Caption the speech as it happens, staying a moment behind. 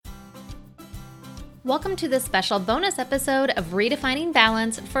Welcome to this special bonus episode of Redefining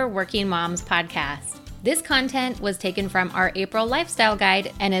Balance for Working Moms podcast. This content was taken from our April lifestyle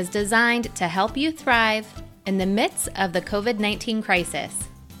guide and is designed to help you thrive in the midst of the COVID-19 crisis.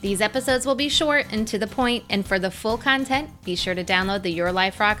 These episodes will be short and to the point, and for the full content, be sure to download the Your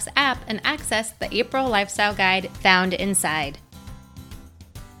Life Rocks app and access the April lifestyle guide found inside.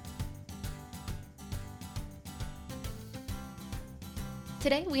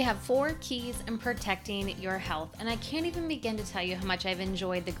 Today we have 4 keys in protecting your health, and I can't even begin to tell you how much I've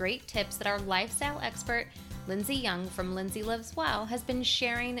enjoyed the great tips that our lifestyle expert, Lindsay Young from Lindsay Lives Well, has been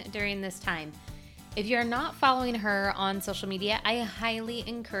sharing during this time. If you're not following her on social media, I highly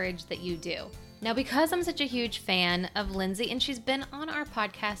encourage that you do. Now, because I'm such a huge fan of Lindsay and she's been on our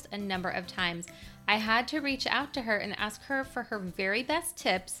podcast a number of times, I had to reach out to her and ask her for her very best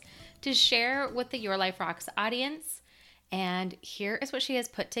tips to share with the Your Life Rocks audience. And here is what she has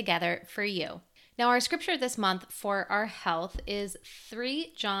put together for you. Now, our scripture this month for our health is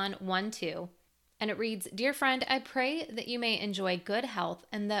 3 John 1:2, and it reads, "Dear friend, I pray that you may enjoy good health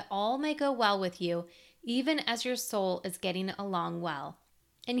and that all may go well with you, even as your soul is getting along well."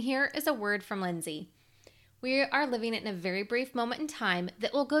 And here is a word from Lindsay. We are living in a very brief moment in time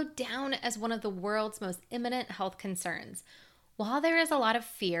that will go down as one of the world's most imminent health concerns. While there is a lot of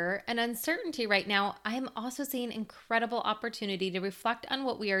fear and uncertainty right now, I am also seeing incredible opportunity to reflect on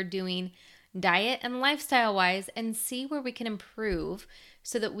what we are doing diet and lifestyle-wise and see where we can improve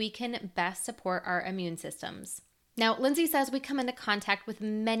so that we can best support our immune systems. Now, Lindsay says we come into contact with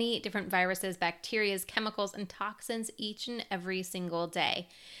many different viruses, bacteria, chemicals, and toxins each and every single day.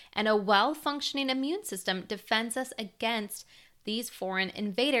 And a well-functioning immune system defends us against these foreign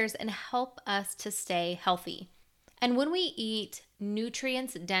invaders and help us to stay healthy. And when we eat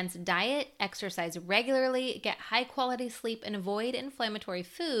nutrients-dense diet, exercise regularly, get high-quality sleep, and avoid inflammatory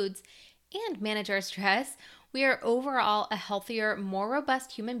foods, and manage our stress, we are overall a healthier, more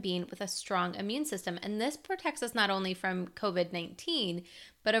robust human being with a strong immune system. And this protects us not only from COVID-19,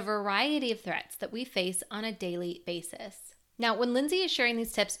 but a variety of threats that we face on a daily basis. Now, when Lindsay is sharing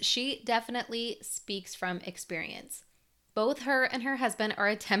these tips, she definitely speaks from experience. Both her and her husband are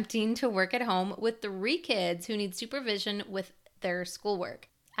attempting to work at home with 3 kids who need supervision with their schoolwork.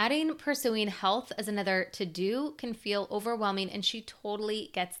 Adding pursuing health as another to-do can feel overwhelming, and she totally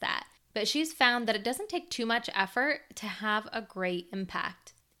gets that. But she's found that it doesn't take too much effort to have a great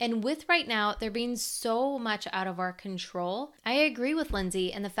impact. And with right now there being so much out of our control, I agree with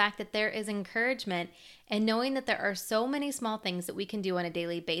Lindsay in the fact that there is encouragement in knowing that there are so many small things that we can do on a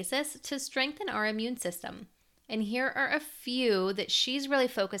daily basis to strengthen our immune system. And here are a few that she's really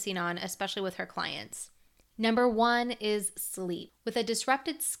focusing on, especially with her clients. Number 1 is sleep. With a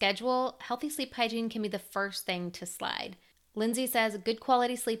disrupted schedule, healthy sleep hygiene can be the first thing to slide. Lindsay says good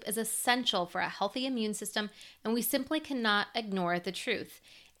quality sleep is essential for a healthy immune system, and we simply cannot ignore the truth.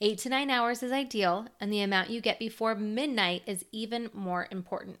 8 to 9 hours is ideal, and the amount you get before midnight is even more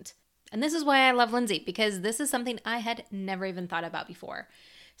important. And this is why I love Lindsay, because this is something I had never even thought about before.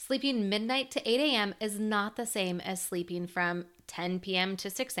 Sleeping midnight to 8 a.m. is not the same as sleeping from 10 p.m.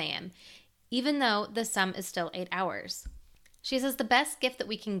 to 6 a.m., even though the sum is still 8 hours. She says the best gift that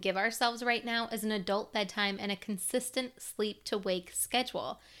we can give ourselves right now is an adult bedtime and a consistent sleep-to-wake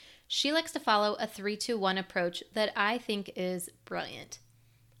schedule. She likes to follow a 3-2-1 approach that I think is brilliant.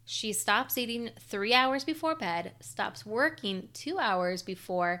 She stops eating 3 hours before bed, stops working 2 hours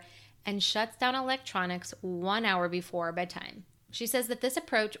before, and shuts down electronics 1 hour before bedtime. She says that this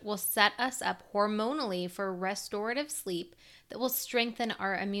approach will set us up hormonally for restorative sleep that will strengthen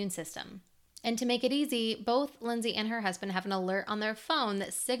our immune system. And to make it easy, both Lindsay and her husband have an alert on their phone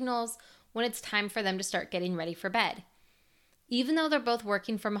that signals when it's time for them to start getting ready for bed. Even though they're both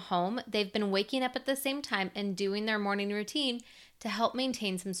working from home, they've been waking up at the same time and doing their morning routine to help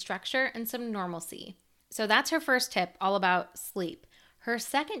maintain some structure and some normalcy. So that's her first tip, all about sleep. Her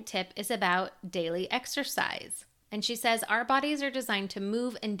second tip is about daily exercise. And she says our bodies are designed to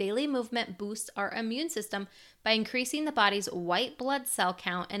move, and daily movement boosts our immune system by increasing the body's white blood cell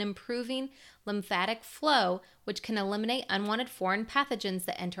count and improving lymphatic flow, which can eliminate unwanted foreign pathogens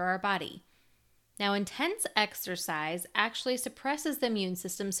that enter our body. Now, intense exercise actually suppresses the immune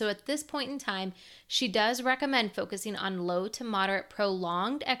system, so at this point in time, she does recommend focusing on low to moderate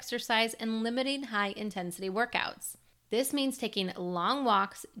prolonged exercise and limiting high-intensity workouts. This means taking long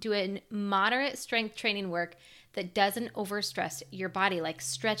walks, doing moderate strength training work that doesn't overstress your body, like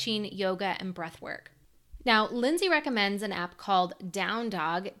stretching, yoga, and breath work. Now, Lindsay recommends an app called Down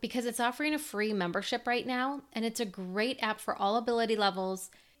Dog because it's offering a free membership right now, and it's a great app for all ability levels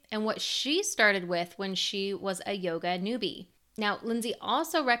and what she started with when she was a yoga newbie. Now, Lindsay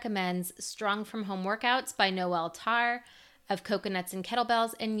also recommends Strong from Home workouts by Noel Tarr of Coconuts and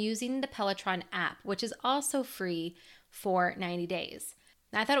Kettlebells and using the Peloton app, which is also free for 90 days.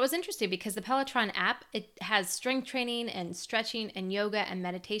 Now, I thought it was interesting because the Peloton app, it has strength training and stretching and yoga and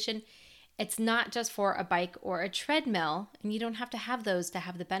meditation. It's not just for a bike or a treadmill, and you don't have to have those to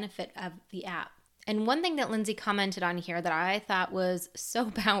have the benefit of the app. And one thing that Lindsay commented on here that I thought was so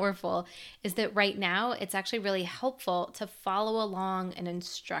powerful is that right now it's actually really helpful to follow along an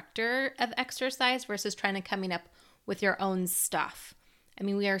instructor of exercise versus trying to coming up with your own stuff. I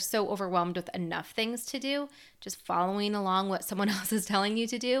mean, we are so overwhelmed with enough things to do. Just following along what someone else is telling you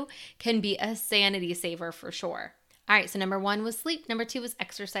to do can be a sanity saver for sure. All right, so number 1 was sleep. Number 2 was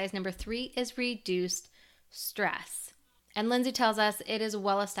exercise. Number 3 is reduced stress. And Lindsay tells us it is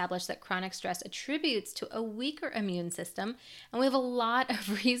well established that chronic stress attributes to a weaker immune system, and we have a lot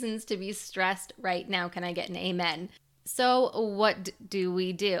of reasons to be stressed right now. Can I get an amen? So what do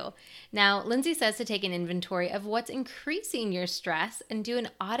we do? Now, Lindsay says to take an inventory of what's increasing your stress and do an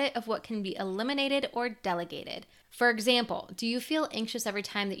audit of what can be eliminated or delegated. For example, do you feel anxious every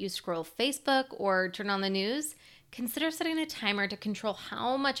time that you scroll Facebook or turn on the news? Consider setting a timer to control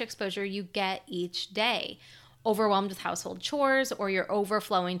how much exposure you get each day. Overwhelmed with household chores or your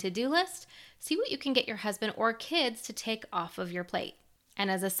overflowing to-do list? See what you can get your husband or kids to take off of your plate. And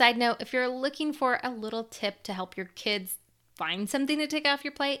as a side note, if you're looking for a little tip to help your kids find something to take off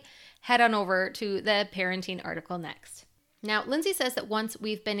your plate, head on over to the parenting article next. Now, Lindsay says that once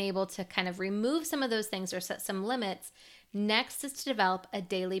we've been able to kind of remove some of those things or set some limits, next is to develop a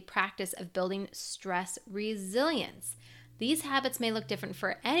daily practice of building stress resilience. These habits may look different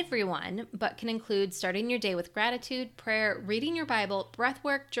for everyone, but can include starting your day with gratitude, prayer, reading your Bible, breath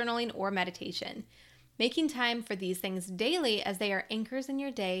work, journaling, or meditation. Making time for these things daily as they are anchors in your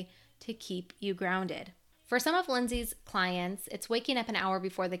day to keep you grounded. For some of Lindsay's clients, it's waking up an hour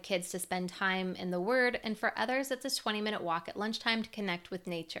before the kids to spend time in the Word, and for others, it's a 20-minute walk at lunchtime to connect with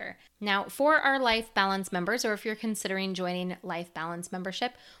nature. Now, for our Life Balance members, or if you're considering joining Life Balance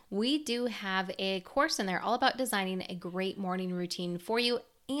membership, we do have a course in there all about designing a great morning routine for you.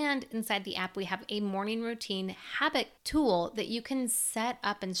 And inside the app, we have a morning routine habit tool that you can set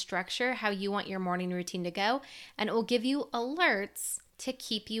up and structure how you want your morning routine to go, and it will give you alerts to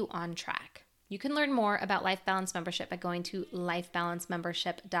keep you on track. You can learn more about Life Balance membership by going to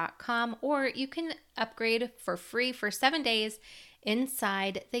lifebalancemembership.com, or you can upgrade for free for 7 days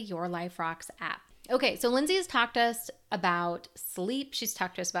inside the Your Life Rocks app. Okay, so Lindsay has talked to us about sleep. She's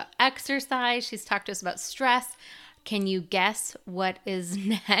talked to us about exercise. She's talked to us about stress. Can you guess what is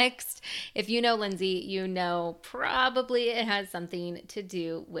next? If you know Lindsay, you know probably it has something to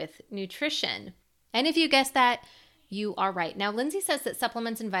do with nutrition. And if you guessed that, you are right. Now, Lindsay says that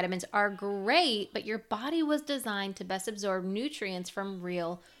supplements and vitamins are great, but your body was designed to best absorb nutrients from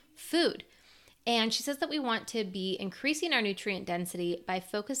real food. And she says that we want to be increasing our nutrient density by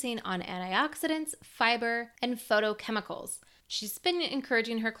focusing on antioxidants, fiber, and phytochemicals. She's been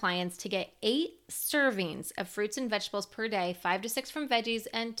encouraging her clients to get 8 servings of fruits and vegetables per day, 5 to 6 from veggies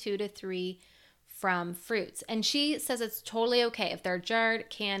and 2 to 3 from fruits. And she says it's totally okay if they're jarred,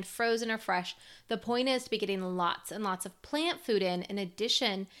 canned, frozen, or fresh. The point is to be getting lots and lots of plant food in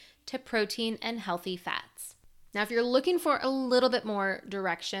addition to protein and healthy fats. Now, if you're looking for a little bit more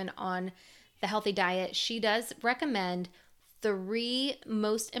direction on the healthy diet, she does recommend 3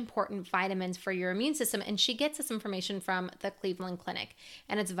 most important vitamins for your immune system, and she gets this information from the Cleveland Clinic,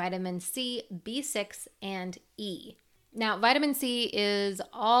 and it's vitamin C, B6, and E. Now, vitamin C is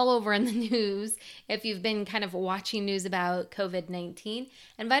all over in the news if you've been kind of watching news about COVID-19,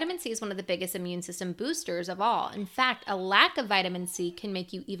 and vitamin C is one of the biggest immune system boosters of all. In fact, a lack of vitamin C can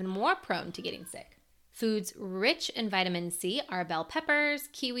make you even more prone to getting sick. Foods rich in vitamin C are bell peppers,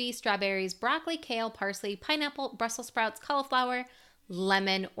 kiwi, strawberries, broccoli, kale, parsley, pineapple, Brussels sprouts, cauliflower,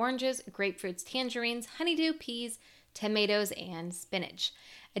 lemon, oranges, grapefruits, tangerines, honeydew, peas, tomatoes, and spinach.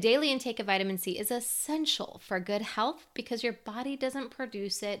 A daily intake of vitamin C is essential for good health because your body doesn't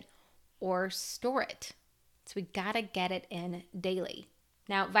produce it or store it. So we gotta get it in daily.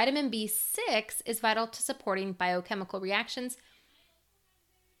 Now, vitamin B6 is vital to supporting biochemical reactions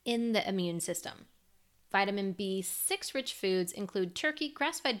in the immune system. Vitamin B6 rich foods include turkey,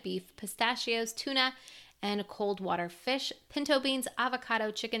 grass-fed beef, pistachios, tuna, and cold water fish, pinto beans,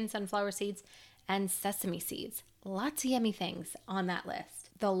 avocado, chicken, sunflower seeds, and sesame seeds. Lots of yummy things on that list.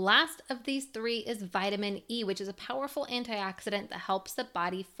 The last of these 3 is vitamin E, which is a powerful antioxidant that helps the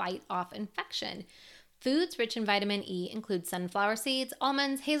body fight off infection. Foods rich in vitamin E include sunflower seeds,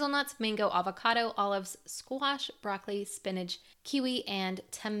 almonds, hazelnuts, mango, avocado, olives, squash, broccoli, spinach, kiwi, and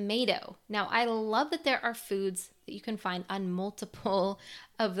tomato. Now, I love that there are foods that you can find on multiple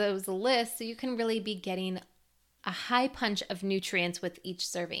of those lists, so you can really be getting a high punch of nutrients with each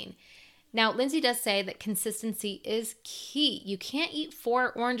serving. Now, Lindsay does say that consistency is key. You can't eat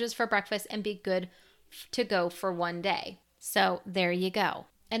 4 oranges for breakfast and be good to go for one day. So there you go.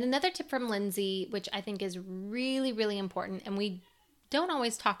 And another tip from Lindsay, which I think is really, really important, and we don't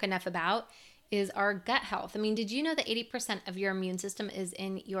always talk enough about, is our gut health. I mean, did you know that 80% of your immune system is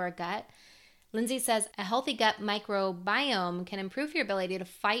in your gut? Lindsay says a healthy gut microbiome can improve your ability to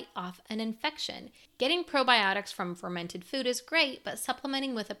fight off an infection. Getting probiotics from fermented food is great, but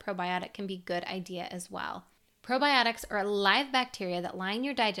supplementing with a probiotic can be a good idea as well. Probiotics are live bacteria that line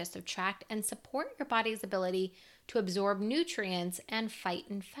your digestive tract and support your body's ability to absorb nutrients and fight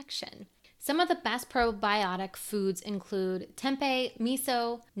infection. Some of the best probiotic foods include tempeh,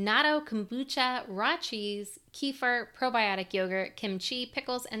 miso, natto, kombucha, raw cheese, kefir, probiotic yogurt, kimchi,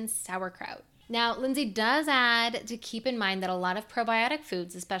 pickles, and sauerkraut. Now, Lindsay does add to keep in mind that a lot of probiotic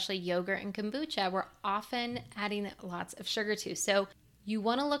foods, especially yogurt and kombucha, we're often adding lots of sugar to. So you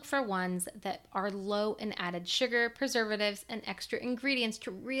want to look for ones that are low in added sugar, preservatives, and extra ingredients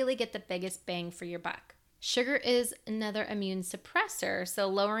to really get the biggest bang for your buck. Sugar is another immune suppressor, so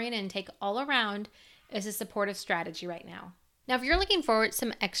lowering intake all around is a supportive strategy right now. Now, if you're looking forward to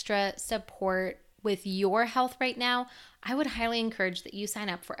some extra support with your health right now, I would highly encourage that you sign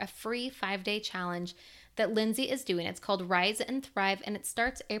up for a free 5-day challenge that Lindsay is doing. It's called Rise and Thrive, and it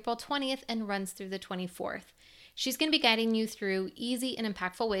starts April 20th and runs through the 24th. She's going to be guiding you through easy and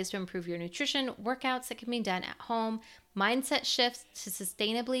impactful ways to improve your nutrition, workouts that can be done at home, mindset shifts to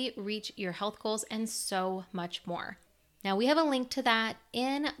sustainably reach your health goals, and so much more. Now, we have a link to that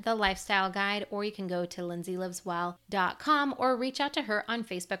in the lifestyle guide, or you can go to lindsayliveswell.com or reach out to her on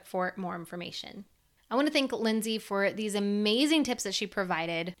Facebook for more information. I want to thank Lindsay for these amazing tips that she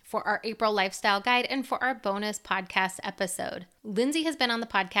provided for our April lifestyle guide and for our bonus podcast episode. Lindsay has been on the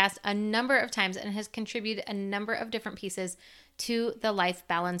podcast a number of times and has contributed a number of different pieces to the Life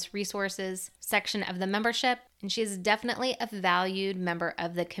Balance Resources section of the membership, and she is definitely a valued member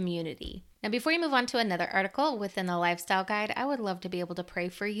of the community. Now, before you move on to another article within the lifestyle guide, I would love to be able to pray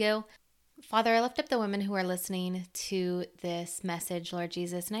for you. Father, I lift up the women who are listening to this message, Lord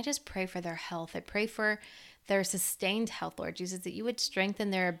Jesus, and I just pray for their health. I pray for their sustained health, Lord Jesus, that you would strengthen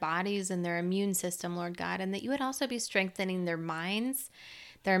their bodies and their immune system, Lord God, and that you would also be strengthening their minds,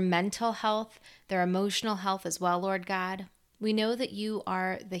 their mental health, their emotional health as well, Lord God. We know that you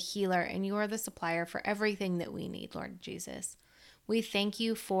are the healer and you are the supplier for everything that we need, Lord Jesus. We thank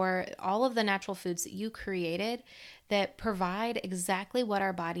you for all of the natural foods that you created that provide exactly what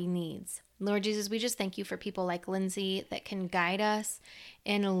our body needs. Lord Jesus, we just thank you for people like Lindsay that can guide us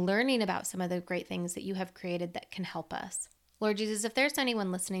in learning about some of the great things that you have created that can help us. Lord Jesus, if there's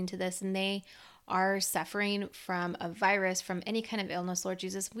anyone listening to this and they are suffering from a virus, from any kind of illness, Lord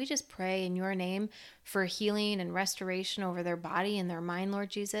Jesus, we just pray in your name for healing and restoration over their body and their mind, Lord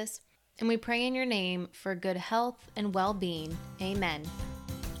Jesus. And we pray in your name for good health and well-being. Amen.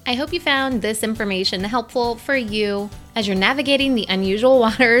 I hope you found this information helpful for you as you're navigating the unusual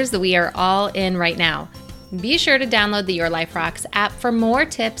waters that we are all in right now. Be sure to download the Your Life Rocks app for more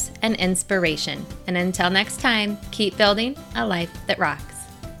tips and inspiration. And until next time, keep building a life that rocks.